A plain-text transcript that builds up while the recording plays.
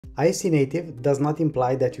IFC native does not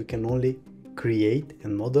imply that you can only create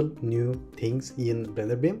and model new things in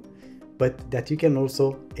BlenderBIM, but that you can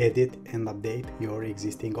also edit and update your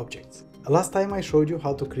existing objects. Last time I showed you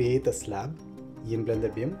how to create a slab in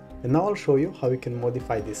BlenderBIM, and now I'll show you how you can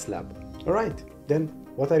modify this slab. Alright, then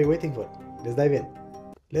what are you waiting for? Let's dive in.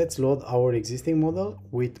 Let's load our existing model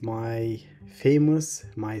with my famous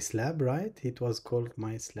My Slab, right? It was called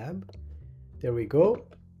My Slab. There we go.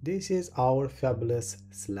 This is our fabulous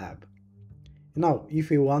slab. Now, if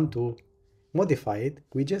we want to modify it,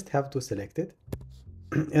 we just have to select it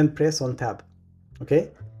and press on tab. Okay,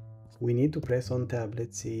 we need to press on tab.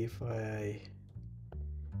 Let's see if I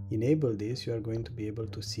enable this, you are going to be able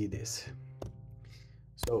to see this.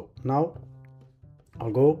 So now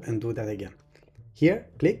I'll go and do that again. Here,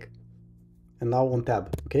 click, and now on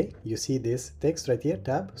tab. Okay, you see this text right here,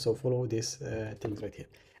 tab. So follow this things right here.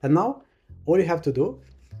 And now all you have to do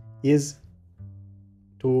is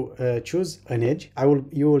to choose an edge.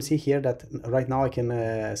 You will see here that right now I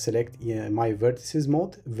can select my vertices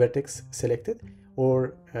mode, vertex selected,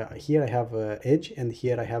 or here I have edge and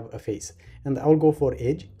here I have a face, and I'll go for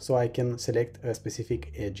edge, so I can select a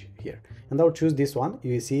specific edge here, and I'll choose this one.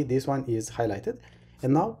 You see this one is highlighted,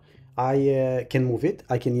 and now I can move it.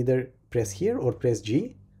 I can either press here or press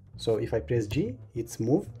G. So if I press G, it's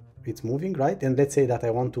moving, right? And let's say that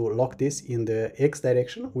I want to lock this in the X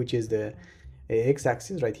direction, which is the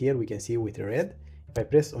X-axis right here. We can see with the red. If I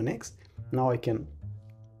press on X, now I can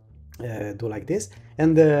do like this,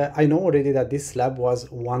 and I know already that this slab was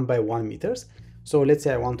 1 by 1 meters. So let's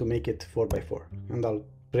say I want to make it 4 by 4, and I'll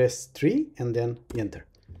press 3 and then enter,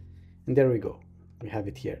 and there we go. We have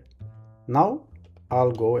it here. Now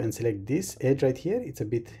I'll go and select this edge right here. It's a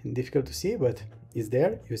bit difficult to see, but it's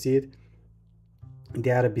there. You see it.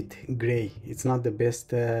 They are a bit gray. It's not the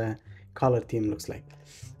best color theme, looks like.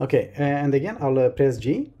 Okay, and again I'll press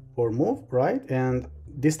G or move, right? And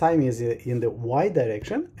this time is in the Y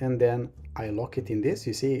direction, and then I lock it in this.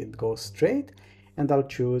 You see it goes straight, and I'll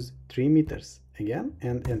choose 3 meters again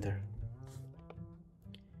and enter.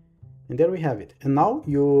 And there we have it. And now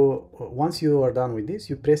once you are done with this,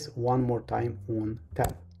 you press one more time on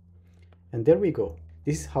tab, and there we go.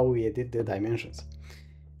 This is how we edit the dimensions.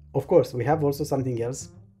 Of course, we have also something else,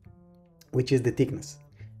 which is the thickness.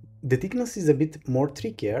 The thickness is a bit more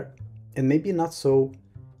trickier and maybe not so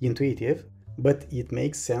intuitive, but it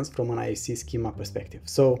makes sense from an IFC schema perspective.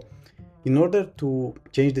 So in order to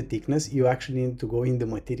change the thickness, you actually need to go in the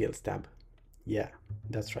materials tab. Yeah,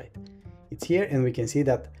 that's right. It's here, and we can see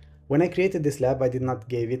that when I created this slab, I did not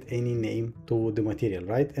give it any name to the material,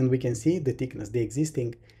 right? And we can see the thickness. The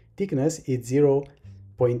existing thickness is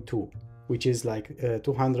 0.2, which is like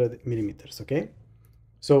 200 millimeters, okay?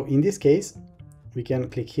 So in this case, we can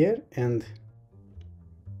click here, and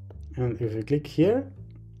if we click here,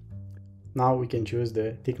 now we can choose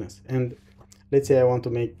the thickness. And let's say I want to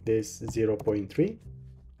make this 0.3.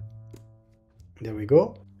 There we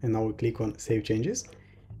go. And now we click on Save Changes,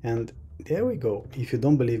 and there we go. If you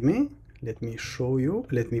don't believe me, let me show you.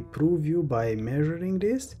 Let me prove you by measuring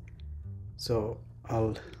this. So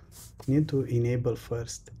I'll need to enable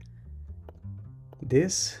first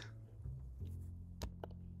this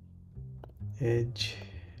edge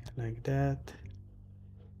like that,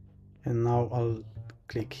 and now I'll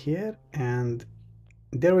click here, and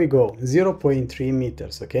there we go, 0.3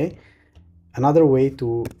 meters. Okay, another way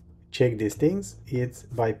to check these things is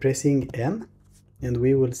by pressing N, and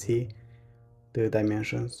we will see the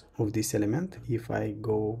dimensions of this element. If I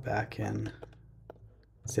go back and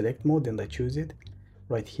select mode and I choose it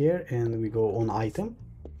right here, and we go on item,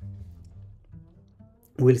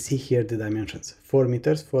 we'll see here the dimensions: 4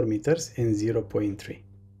 meters, 4 meters, and 0.3,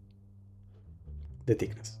 the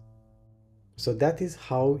thickness. So that is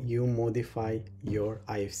how you modify your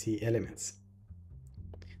IFC elements.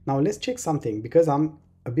 Now let's check something, because I'm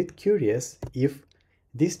a bit curious if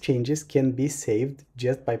these changes can be saved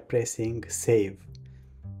just by pressing save,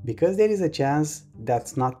 because there is a chance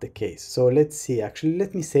that's not the case. So let's see. Actually,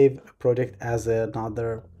 let me save a project as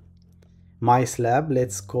another My Slab.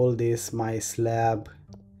 Let's call this My Slab,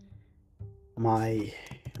 My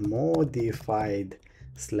Modified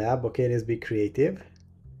Slab. Okay, let's be creative,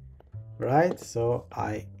 right? So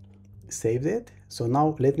I saved it. So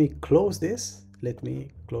now let me close this. Let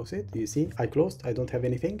me close it. You see, I closed. I don't have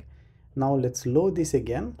anything. Now let's load this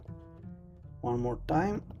again one more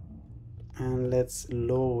time, and let's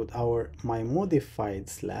load our My Modified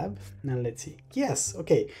Slab, and let's see. Yes,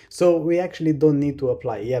 okay, so we actually don't need to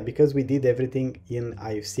apply, yeah, because we did everything in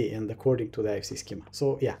IFC and according to the IFC schema.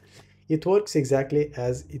 So yeah, it works exactly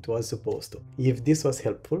as it was supposed to. If this was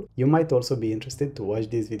helpful, you might also be interested to watch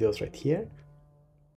these videos right here.